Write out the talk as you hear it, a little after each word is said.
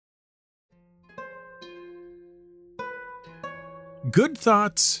Good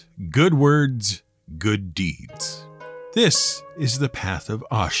thoughts, good words, good deeds. This is the path of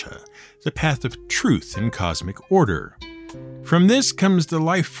Asha, the path of truth and cosmic order. From this comes the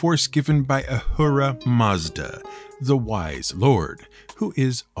life force given by Ahura Mazda, the wise Lord, who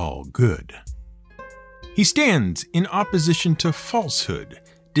is all good. He stands in opposition to falsehood,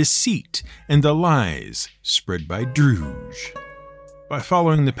 deceit, and the lies spread by Druj. By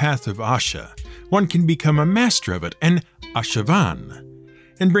following the path of Asha, one can become a master of it, an Ashavan,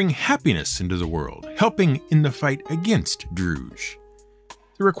 and bring happiness into the world, helping in the fight against Druj.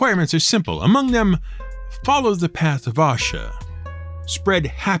 The requirements are simple. Among them, follow the path of Asha, spread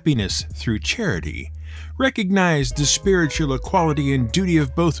happiness through charity, recognize the spiritual equality and duty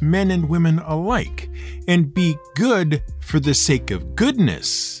of both men and women alike, and be good for the sake of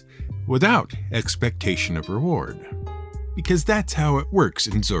goodness, without expectation of reward. Because that's how it works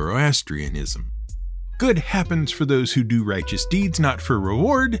in Zoroastrianism. Good happens for those who do righteous deeds, not for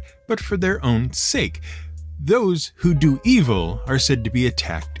reward, but for their own sake. Those who do evil are said to be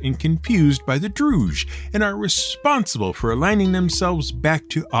attacked and confused by the Druj, and are responsible for aligning themselves back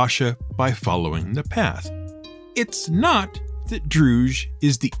to Asha by following the path. It's not that Druj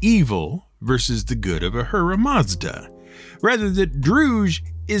is the evil versus the good of Ahura Mazda. Rather, that Druj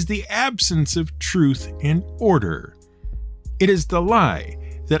is the absence of truth and order. It is the lie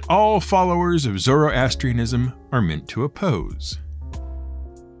that all followers of Zoroastrianism are meant to oppose.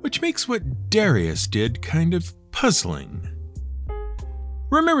 Which makes what Darius did kind of puzzling.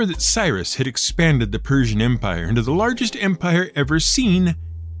 Remember that Cyrus had expanded the Persian Empire into the largest empire ever seen,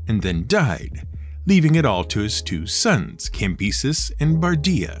 and then died, leaving it all to his two sons, Cambyses and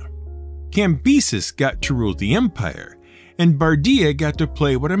Bardia. Cambyses got to rule the empire, and Bardia got to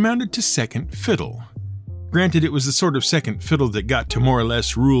play what amounted to second fiddle. Granted, it was the sort of second fiddle that got to more or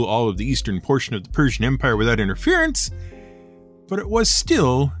less rule all of the eastern portion of the Persian Empire without interference, but it was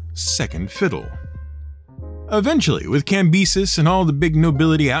still second fiddle. Eventually, with Cambyses and all the big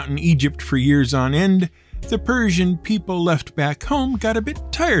nobility out in Egypt for years on end, the Persian people left back home got a bit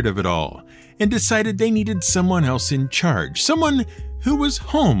tired of it all and decided they needed someone else in charge, someone who was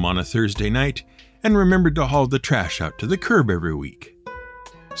home on a Thursday night and remembered to haul the trash out to the curb every week.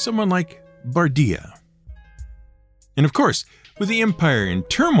 Someone like Bardia. And of course, with the empire in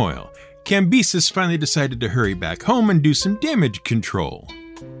turmoil, Cambyses finally decided to hurry back home and do some damage control.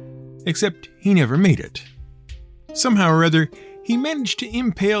 Except he never made it. Somehow or other, he managed to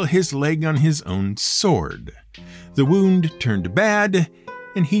impale his leg on his own sword. The wound turned bad,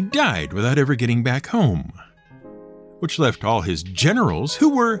 and he died without ever getting back home. Which left all his generals,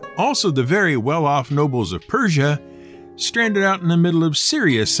 who were also the very well-off nobles of Persia, stranded out in the middle of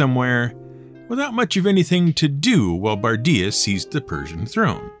Syria somewhere, without much of anything to do while Bardia seized the Persian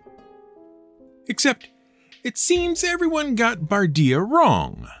throne. Except, it seems everyone got Bardia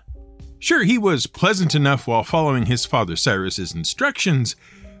wrong. Sure, he was pleasant enough while following his father Cyrus's instructions,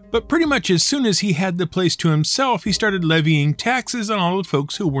 but pretty much as soon as he had the place to himself, he started levying taxes on all the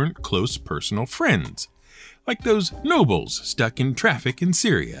folks who weren't close personal friends, like those nobles stuck in traffic in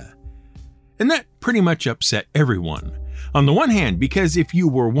Syria. And that pretty much upset everyone. On the one hand, because if you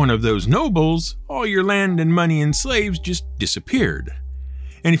were one of those nobles, all your land and money and slaves just disappeared.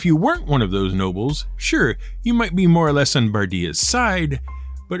 And if you weren't one of those nobles, sure, you might be more or less on Bardia's side,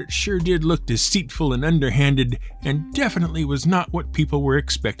 but it sure did look deceitful and underhanded, and definitely was not what people were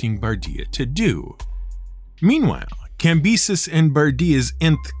expecting Bardia to do. Meanwhile, Cambyses and Bardia's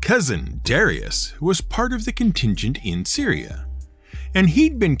nth cousin, Darius, was part of the contingent in Syria. And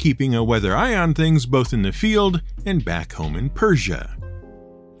he'd been keeping a weather eye on things both in the field and back home in Persia.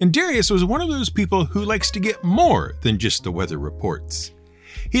 And Darius was one of those people who likes to get more than just the weather reports.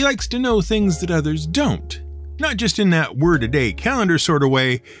 He likes to know things that others don't. Not just in that word-a-day calendar sort of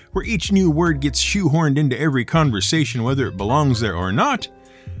way, where each new word gets shoehorned into every conversation whether it belongs there or not,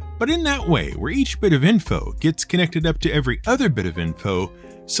 but in that way where each bit of info gets connected up to every other bit of info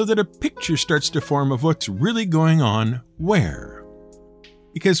so that a picture starts to form of what's really going on where.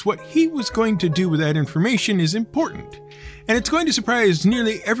 Because what he was going to do with that information is important, and it's going to surprise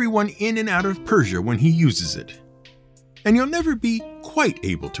nearly everyone in and out of Persia when he uses it. And you'll never be quite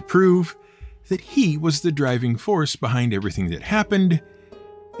able to prove that he was the driving force behind everything that happened,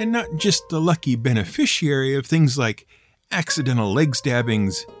 and not just the lucky beneficiary of things like accidental leg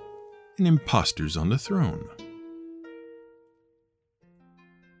stabbings and imposters on the throne.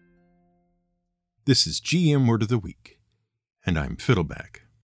 This is GM Word of the Week, and I'm Fiddleback.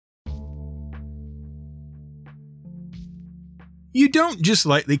 You don't just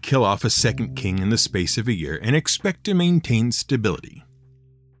lightly kill off a second king in the space of a year and expect to maintain stability.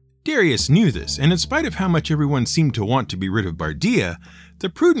 Darius knew this, and in spite of how much everyone seemed to want to be rid of Bardia, the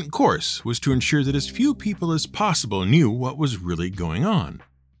prudent course was to ensure that as few people as possible knew what was really going on.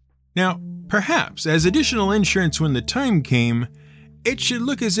 Now, perhaps, as additional insurance when the time came, it should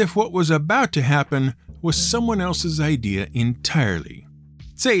look as if what was about to happen was someone else's idea entirely.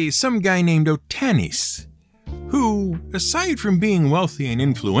 Say, some guy named Otanis, who, aside from being wealthy and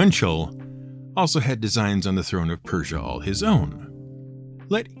influential, also had designs on the throne of Persia all his own.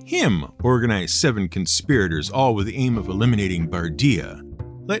 Let him organize 7 conspirators, all with the aim of eliminating Bardia.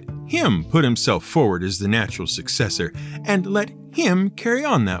 Let him put himself forward as the natural successor, and let him carry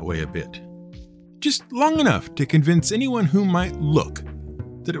on that way a bit. Just long enough to convince anyone who might look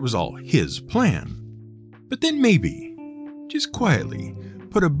that it was all his plan. But then maybe, just quietly,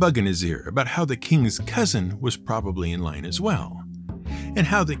 put a bug in his ear about how the king's cousin was probably in line as well, and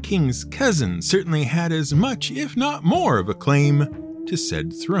how the king's cousin certainly had as much, if not more, of a claim to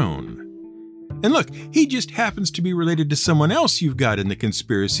said throne. And look, he just happens to be related to someone else you've got in the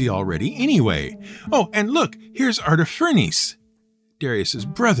conspiracy already anyway. Oh, and look, here's Artaphernes, Darius's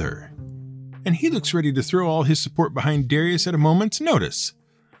brother. And he looks ready to throw all his support behind Darius at a moment's notice.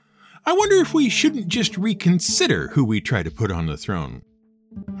 I wonder if we shouldn't just reconsider who we try to put on the throne.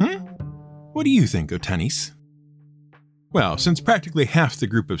 What do you think, Otanis? Well, since practically half the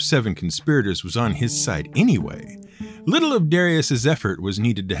group of 7 conspirators was on his side anyway, little of Darius's effort was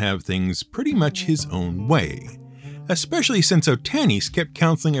needed to have things pretty much his own way, especially since Otanis kept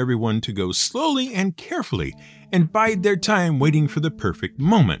counseling everyone to go slowly and carefully and bide their time waiting for the perfect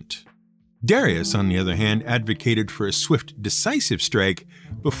moment. Darius, on the other hand, advocated for a swift, decisive strike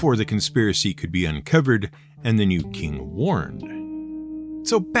before the conspiracy could be uncovered and the new king warned.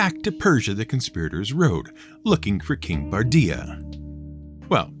 So back to Persia the conspirators rode, looking for King Bardia.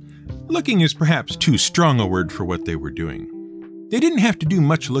 Well, looking is perhaps too strong a word for what they were doing. They didn't have to do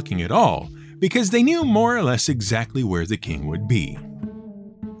much looking at all, because they knew more or less exactly where the king would be.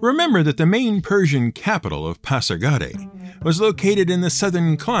 Remember that the main Persian capital of Pasargadae was located in the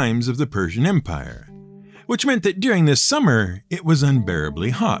southern climes of the Persian Empire, which meant that during the summer it was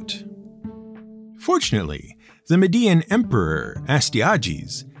unbearably hot. Fortunately, the Median emperor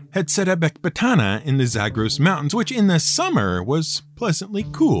Astyages had set up Ecbatana in the Zagros Mountains, which in the summer was pleasantly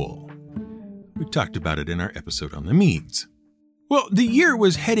cool. We talked about it in our episode on the Medes. Well, the year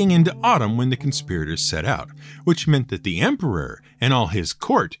was heading into autumn when the conspirators set out, which meant that the emperor and all his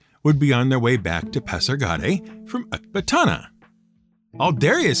court would be on their way back to Pasargadae from Ecbatana. All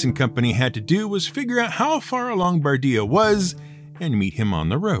Darius and company had to do was figure out how far along Bardia was and meet him on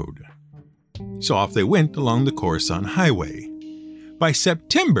the road. So off they went along the Khorasan highway. By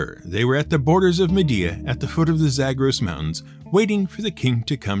September, they were at the borders of Media at the foot of the Zagros Mountains, waiting for the king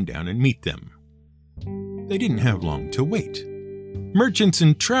to come down and meet them. They didn't have long to wait. Merchants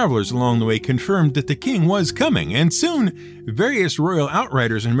and travelers along the way confirmed that the king was coming, and soon various royal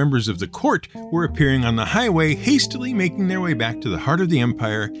outriders and members of the court were appearing on the highway, hastily making their way back to the heart of the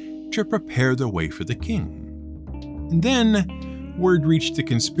empire to prepare the way for the king. And then word reached the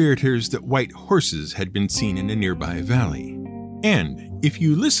conspirators that white horses had been seen in a nearby valley. And if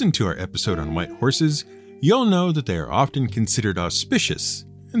you listen to our episode on white horses, you'll know that they are often considered auspicious,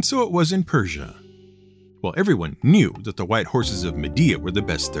 and so it was in Persia. Well, everyone knew that the white horses of Media were the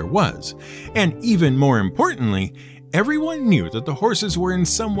best there was, and even more importantly, everyone knew that the horses were in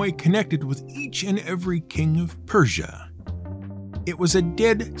some way connected with each and every king of Persia. It was a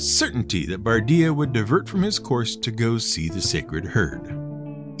dead certainty that Bardia would divert from his course to go see the sacred herd.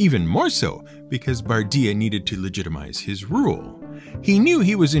 Even more so because Bardia needed to legitimize his rule. He knew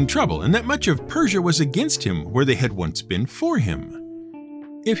he was in trouble and that much of Persia was against him where they had once been for him.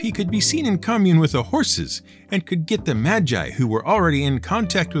 If he could be seen in commune with the horses and could get the Magi who were already in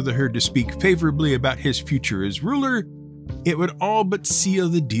contact with the herd to speak favorably about his future as ruler, it would all but seal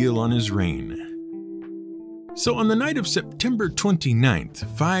the deal on his reign. So on the night of September 29th,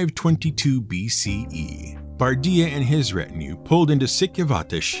 522 BCE, Bardia and his retinue pulled into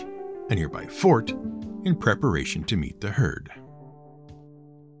Sikyavatish, a nearby fort, in preparation to meet the herd.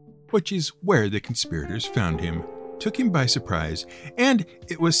 Which is where the conspirators found him, took him by surprise, and,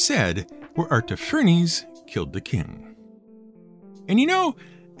 it was said, where Artaphernes killed the king. And you know,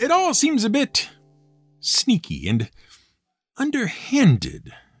 it all seems a bit sneaky and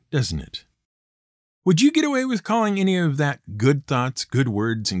underhanded, doesn't it? Would you get away with calling any of that good thoughts, good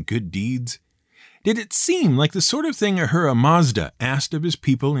words, and good deeds? Did it seem like the sort of thing Ahura Mazda asked of his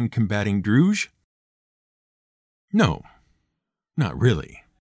people in combating Druj? No, not really.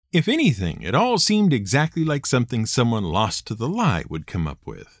 If anything, it all seemed exactly like something someone lost to the lie would come up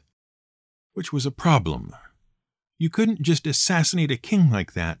with. Which was a problem. You couldn't just assassinate a king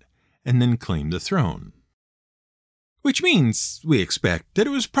like that and then claim the throne. Which means, we expect, that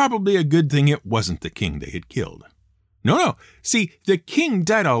it was probably a good thing it wasn't the king they had killed. No. See, the king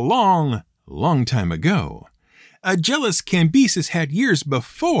died a long time ago. A jealous Cambyses had years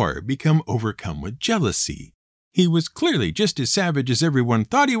before become overcome with jealousy. He was clearly just as savage as everyone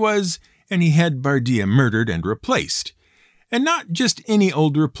thought he was, and he had Bardia murdered and replaced. And not just any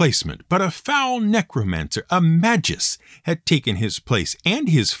old replacement, but a foul necromancer, a magus, had taken his place and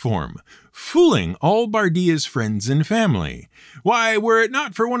his form, fooling all Bardia's friends and family. Why, were it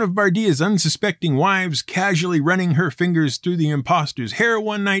not for one of Bardia's unsuspecting wives casually running her fingers through the impostor's hair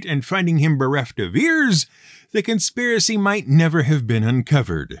one night and finding him bereft of ears, the conspiracy might never have been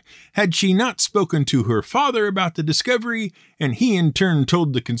uncovered. Had she not spoken to her father about the discovery, and he in turn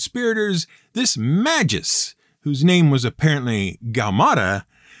told the conspirators, this magus, whose name was apparently Gaumata,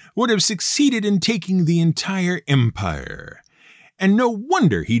 would have succeeded in taking the entire empire. And no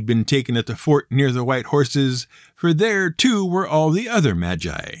wonder he'd been taken at the fort near the White Horses, for there, too, were all the other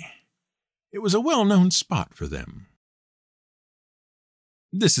magi. It was a well-known spot for them.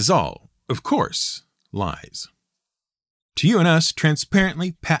 This is all, of course, lies. To you and us,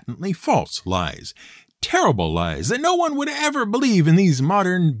 transparently, patently false lies. Terrible lies that no one would ever believe in these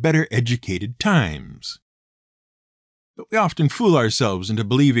modern, better-educated times. But we often fool ourselves into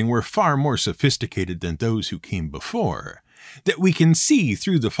believing we're far more sophisticated than those who came before, that we can see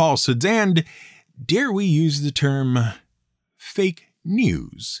through the falsehoods and, dare we use the term, fake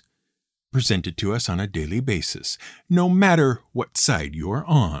news, presented to us on a daily basis, no matter what side you're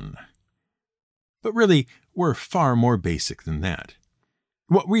on. But really, we're far more basic than that.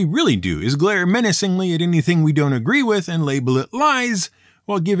 What we really do is glare menacingly at anything we don't agree with and label it lies,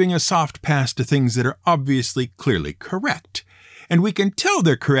 while giving a soft pass to things that are obviously clearly correct. And we can tell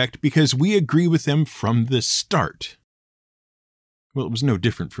they're correct because we agree with them from the start. Well, it was no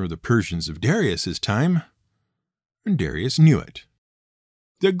different for the Persians of Darius's time, and Darius knew it.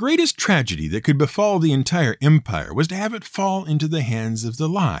 The greatest tragedy that could befall the entire empire was to have it fall into the hands of the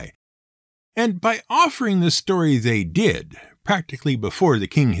lie. And by offering the story they did, practically before the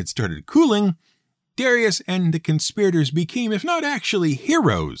king had started cooling, Darius and the conspirators became, if not actually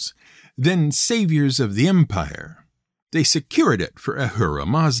heroes, then saviors of the empire. They secured it for Ahura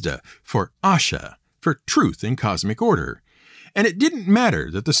Mazda, for Asha, for truth and cosmic order. And it didn't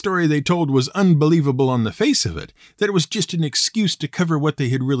matter that the story they told was unbelievable on the face of it, that it was just an excuse to cover what they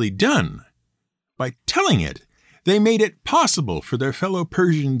had really done. By telling it, they made it possible for their fellow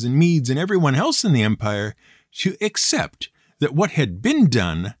Persians and Medes and everyone else in the empire to accept that what had been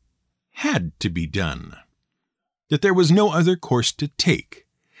done had to be done, that there was no other course to take.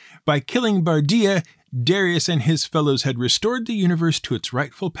 By killing Bardia, Darius and his fellows had restored the universe to its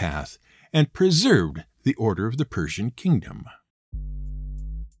rightful path and preserved the order of the Persian kingdom.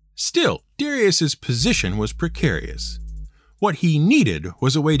 Still, Darius's position was precarious. What he needed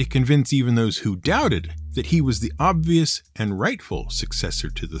was a way to convince even those who doubted that he was the obvious and rightful successor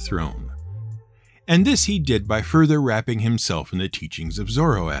to the throne. And this he did by further wrapping himself in the teachings of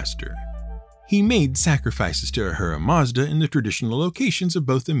Zoroaster. He made sacrifices to Ahura Mazda in the traditional locations of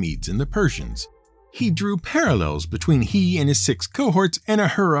both the Medes and the Persians. He drew parallels between he and his 6 cohorts and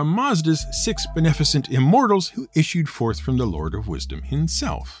Ahura Mazda's 6 beneficent immortals who issued forth from the Lord of Wisdom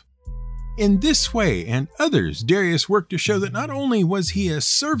himself. In this way and others, Darius worked to show that not only was he a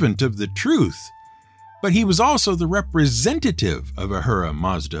servant of the truth, but he was also the representative of Ahura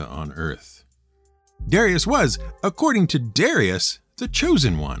Mazda on earth. Darius was, according to Darius, the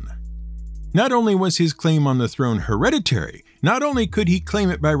chosen one. Not only was his claim on the throne hereditary, not only could he claim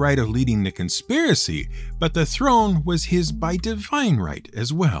it by right of leading the conspiracy, but the throne was his by divine right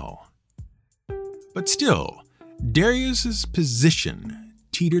as well. But still, Darius's position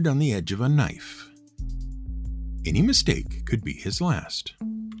teetered on the edge of a knife. Any mistake could be his last.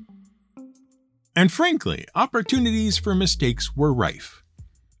 And frankly, opportunities for mistakes were rife.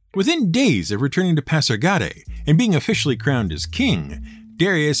 Within days of returning to Pasargadae and being officially crowned as king,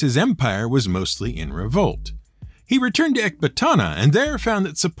 Darius's empire was mostly in revolt. He returned to Ecbatana and there found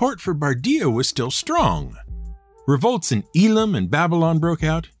that support for Bardia was still strong. Revolts in Elam and Babylon broke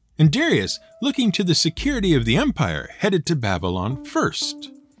out, and Darius, looking to the security of the empire, headed to Babylon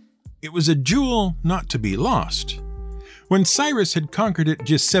first. It was a jewel not to be lost. When Cyrus had conquered it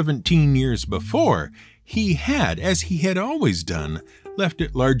just 17 years before, he had, as he had always done, left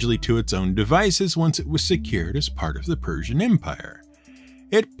it largely to its own devices once it was secured as part of the Persian Empire.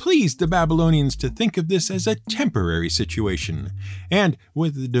 It pleased the Babylonians to think of this as a temporary situation, and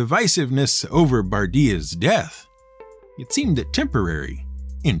with the divisiveness over Bardia's death, it seemed that temporary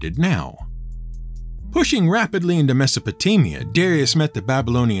ended now. Pushing rapidly into Mesopotamia, Darius met the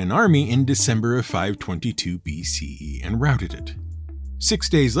Babylonian army in December of 522 BCE and routed it. 6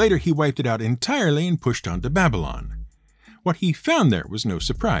 days later, he wiped it out entirely and pushed on to Babylon. What he found there was no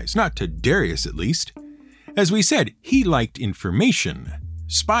surprise, not to Darius at least. As we said, he liked information.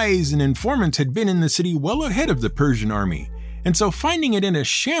 Spies and informants had been in the city well ahead of the Persian army, and so finding it in a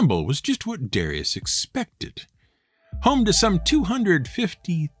shamble was just what Darius expected. Home to some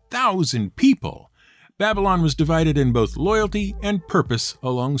 250,000 people, Babylon was divided in both loyalty and purpose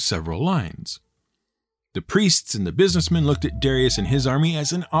along several lines. The priests and the businessmen looked at Darius and his army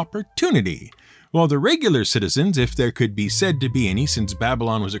as an opportunity, while the regular citizens, if there could be said to be any since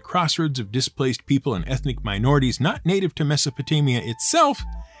Babylon was a crossroads of displaced people and ethnic minorities not native to Mesopotamia itself,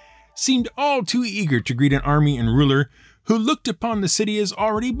 seemed all too eager to greet an army and ruler who looked upon the city as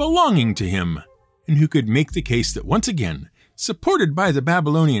already belonging to him, and who could make the case that once again, supported by the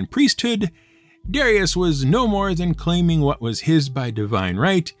Babylonian priesthood, Darius was no more than claiming what was his by divine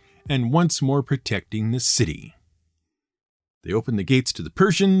right and once more protecting the city. They opened the gates to the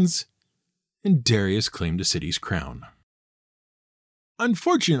Persians, and Darius claimed the city's crown.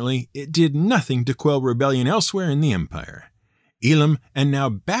 Unfortunately, it did nothing to quell rebellion elsewhere in the empire. Elam and now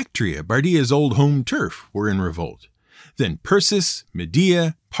Bactria, Bardia's old home turf, were in revolt. Then Persis,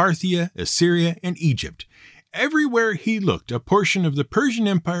 Media, Parthia, Assyria, and Egypt. Everywhere he looked, a portion of the Persian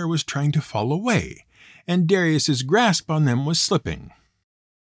Empire was trying to fall away, and Darius's grasp on them was slipping.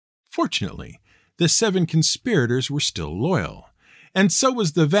 Fortunately, the 7 conspirators were still loyal, and so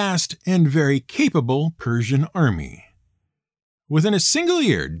was the vast and very capable Persian army. Within a single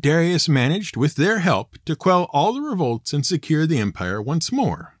year, Darius managed, with their help, to quell all the revolts and secure the empire once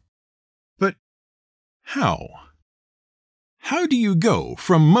more. But how? How do you go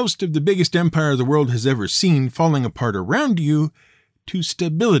from most of the biggest empire the world has ever seen falling apart around you to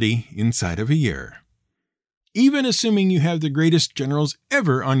stability inside of a year? Even assuming you have the greatest generals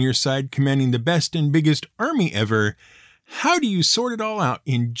ever on your side commanding the best and biggest army ever, how do you sort it all out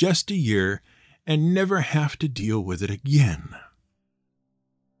in just a year and never have to deal with it again?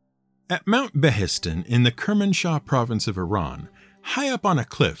 At Mount Behistun in the Kermanshah province of Iran, high up on a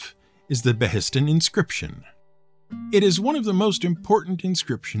cliff, is the Behistun inscription. It is one of the most important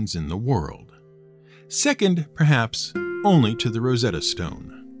inscriptions in the world. Second, perhaps, only to the Rosetta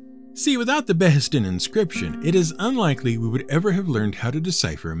Stone. See, without the Behistun inscription, it is unlikely we would ever have learned how to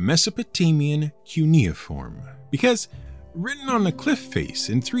decipher Mesopotamian cuneiform, because written on the cliff face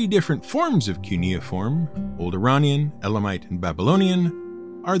in 3 different forms of cuneiform, Old Iranian, Elamite, and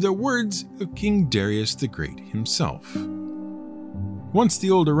Babylonian, are the words of King Darius the Great himself. Once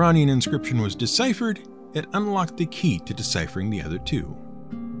the Old Iranian inscription was deciphered, it unlocked the key to deciphering the other 2.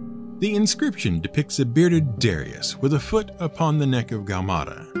 The inscription depicts a bearded Darius with a foot upon the neck of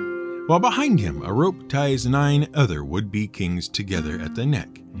Gaumata, while behind him a rope ties 9 other would-be kings together at the neck,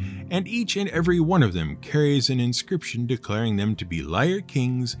 and each and every one of them carries an inscription declaring them to be liar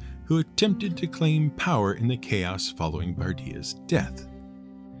kings who attempted to claim power in the chaos following Bardia's death.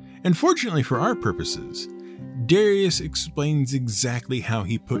 And fortunately for our purposes, Darius explains exactly how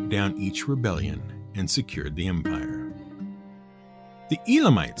he put down each rebellion and secured the empire. The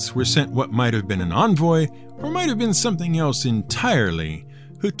Elamites were sent what might have been an envoy, or might have been something else entirely,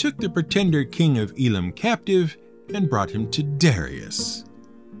 who took the pretender king of Elam captive and brought him to Darius,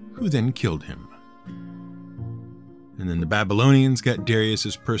 who then killed him. And then the Babylonians got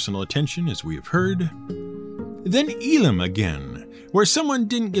Darius's personal attention, as we have heard. Then Elam again, where someone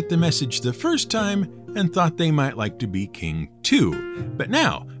didn't get the message the first time and thought they might like to be king too, but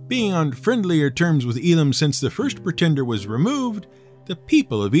now, being on friendlier terms with Elam since the first pretender was removed, the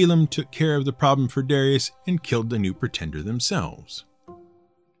people of Elam took care of the problem for Darius and killed the new pretender themselves.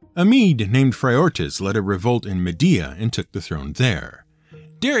 A Mede named Phraortes led a revolt in Media and took the throne there.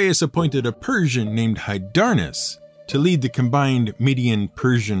 Darius appointed a Persian named Hydarnes to lead the combined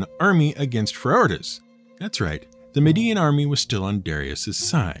Median-Persian army against Phraortes. That's right, the Median army was still on Darius's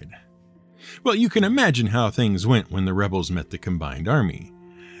side. Well, you can imagine how things went when the rebels met the combined army.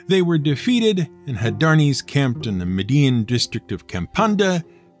 They were defeated, and Hydarnes camped in the Median district of Campanda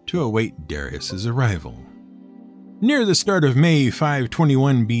to await Darius's arrival. Near the start of May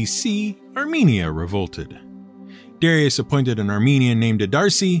 521 BC, Armenia revolted. Darius appointed an Armenian named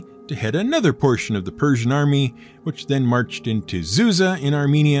Adarsi to head another portion of the Persian army, which then marched into Susa in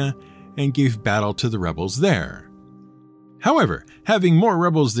Armenia and gave battle to the rebels there. However, having more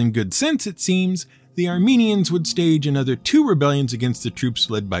rebels than good sense, it seems, the Armenians would stage another 2 rebellions against the troops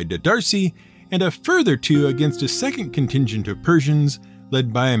led by Dadarsi, and a further 2 against a second contingent of Persians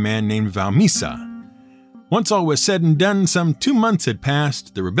led by a man named Valmisa. Once all was said and done, some 2 months had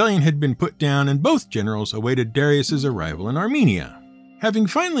passed, the rebellion had been put down, and both generals awaited Darius's arrival in Armenia. Having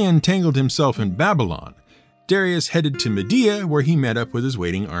finally untangled himself in Babylon, Darius headed to Media, where he met up with his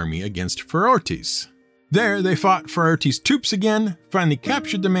waiting army against Phraortes. There, they fought Phraortes' troops again, finally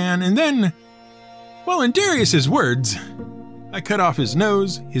captured the man, and then, well, in Darius's words, I cut off his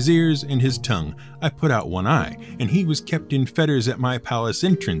nose, his ears, and his tongue. I put out one eye, and he was kept in fetters at my palace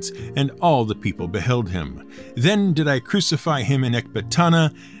entrance, and all the people beheld him. Then did I crucify him in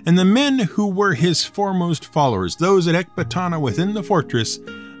Ecbatana, and the men who were his foremost followers, those at Ecbatana within the fortress,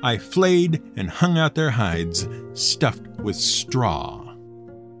 I flayed and hung out their hides, stuffed with straw.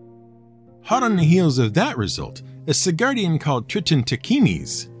 Hot on the heels of that result, a Sigardian called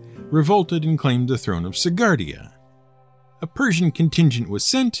Tritontichimes revolted and claimed the throne of Sigardia. A Persian contingent was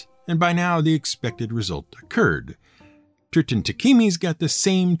sent, and by now the expected result occurred. Tritontichimes got the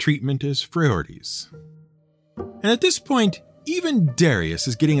same treatment as Phraortes. And at this point, even Darius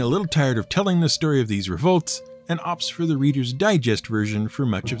is getting a little tired of telling the story of these revolts and opts for the Reader's Digest version for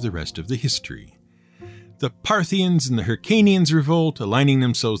much of the rest of the history. The Parthians and the Hyrcanians revolt, aligning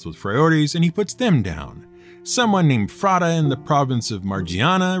themselves with Phraortes, and he puts them down. Someone named Frata in the province of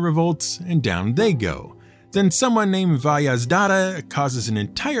Margiana revolts, and down they go. Then someone named Vayazdada causes an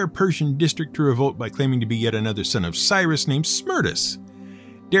entire Persian district to revolt by claiming to be yet another son of Cyrus named Smerdis.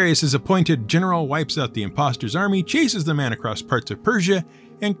 Darius's appointed general wipes out the impostor's army, chases the man across parts of Persia,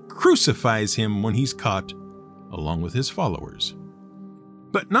 and crucifies him when he's caught, along with his followers.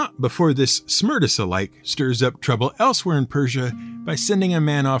 But not before this Smerdis alike stirs up trouble elsewhere in Persia by sending a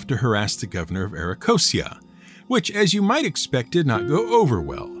man off to harass the governor of Arachosia, which, as you might expect, did not go over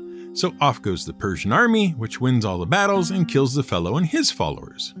well. So off goes the Persian army, which wins all the battles and kills the fellow and his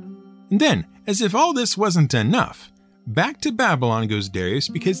followers. And then, as if all this wasn't enough, back to Babylon goes Darius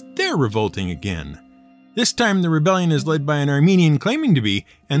because they're revolting again. This time the rebellion is led by an Armenian claiming to be,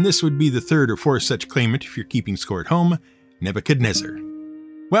 and this would be the third or fourth such claimant if you're keeping score at home, Nebuchadnezzar.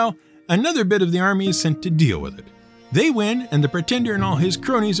 Well, another bit of the army is sent to deal with it. They win, and the pretender and all his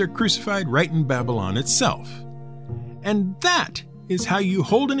cronies are crucified right in Babylon itself. And that is how you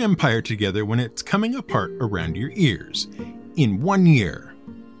hold an empire together when it's coming apart around your ears. In 1 year.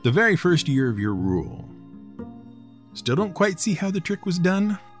 The very first year of your rule. Still don't quite see how the trick was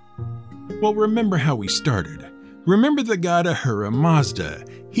done? Well, remember how we started. Remember the god Ahura Mazda,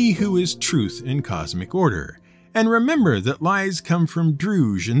 he who is truth and cosmic order. And remember that lies come from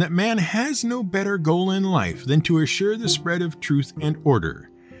Druj and that man has no better goal in life than to assure the spread of truth and order.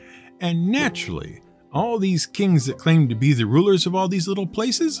 And naturally, all these kings that claimed to be the rulers of all these little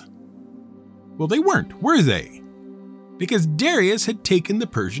places? Well, they weren't, were they? Because Darius had taken the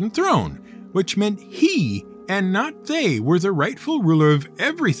Persian throne, which meant he and not they were the rightful ruler of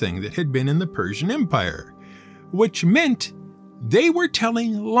everything that had been in the Persian Empire, which meant they were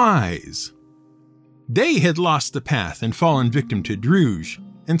telling lies. They had lost the path and fallen victim to Druj,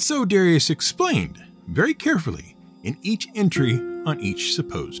 and so Darius explained, very carefully, in each entry on each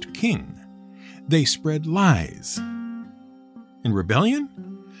supposed king. They spread lies. And rebellion?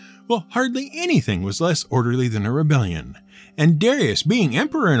 Well, hardly anything was less orderly than a rebellion. And Darius, being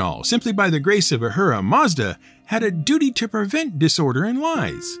emperor and all, simply by the grace of Ahura Mazda, had a duty to prevent disorder and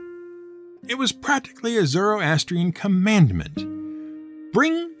lies. It was practically a Zoroastrian commandment.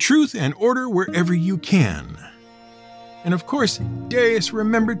 Bring truth and order wherever you can. And of course, Darius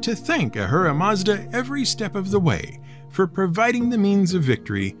remembered to thank Ahura Mazda every step of the way for providing the means of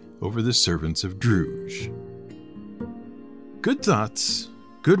victory over the servants of Druj. Good thoughts,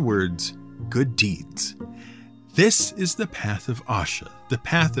 good words, good deeds. This is the path of Asha, the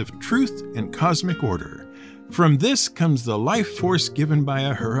path of truth and cosmic order. From this comes the life force given by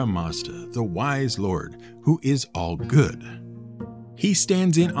Ahura Mazda, the wise Lord, who is all good. He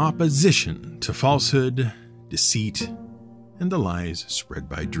stands in opposition to falsehood, deceit, and the lies spread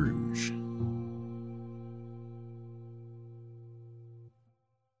by Druj.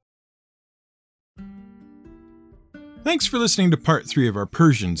 Thanks for listening to part 3 of our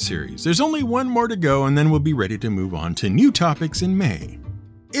Persian series. There's only one more to go, and then we'll be ready to move on to new topics in May.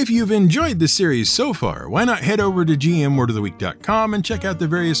 If you've enjoyed the series so far, why not head over to gmwordoftheweek.com and check out the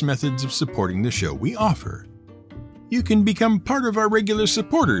various methods of supporting the show we offer. You can become part of our regular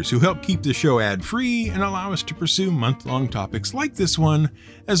supporters who help keep the show ad-free and allow us to pursue month-long topics like this one,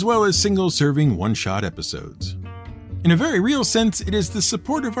 as well as single-serving one-shot episodes. In a very real sense, it is the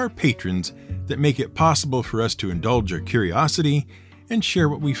support of our patrons that make it possible for us to indulge our curiosity and share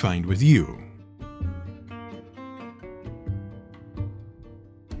what we find with you.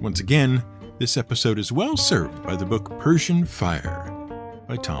 Once again, this episode is well served by the book Persian Fire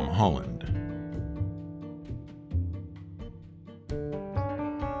by Tom Holland.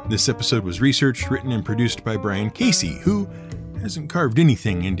 This episode was researched, written, and produced by Brian Casey, who hasn't carved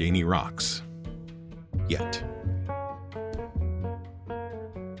anything into any rocks. Yet.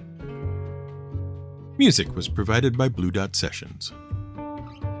 Music was provided by Blue Dot Sessions.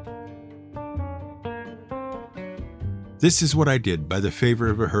 This Is What I Did by the Favor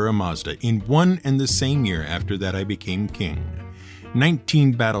of Ahura Mazda in one and the same year after that I became king.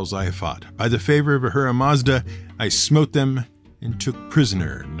 19 battles I fought. By the favor of Ahura Mazda, I smote them and took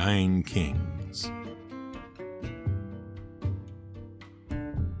prisoner 9 kings.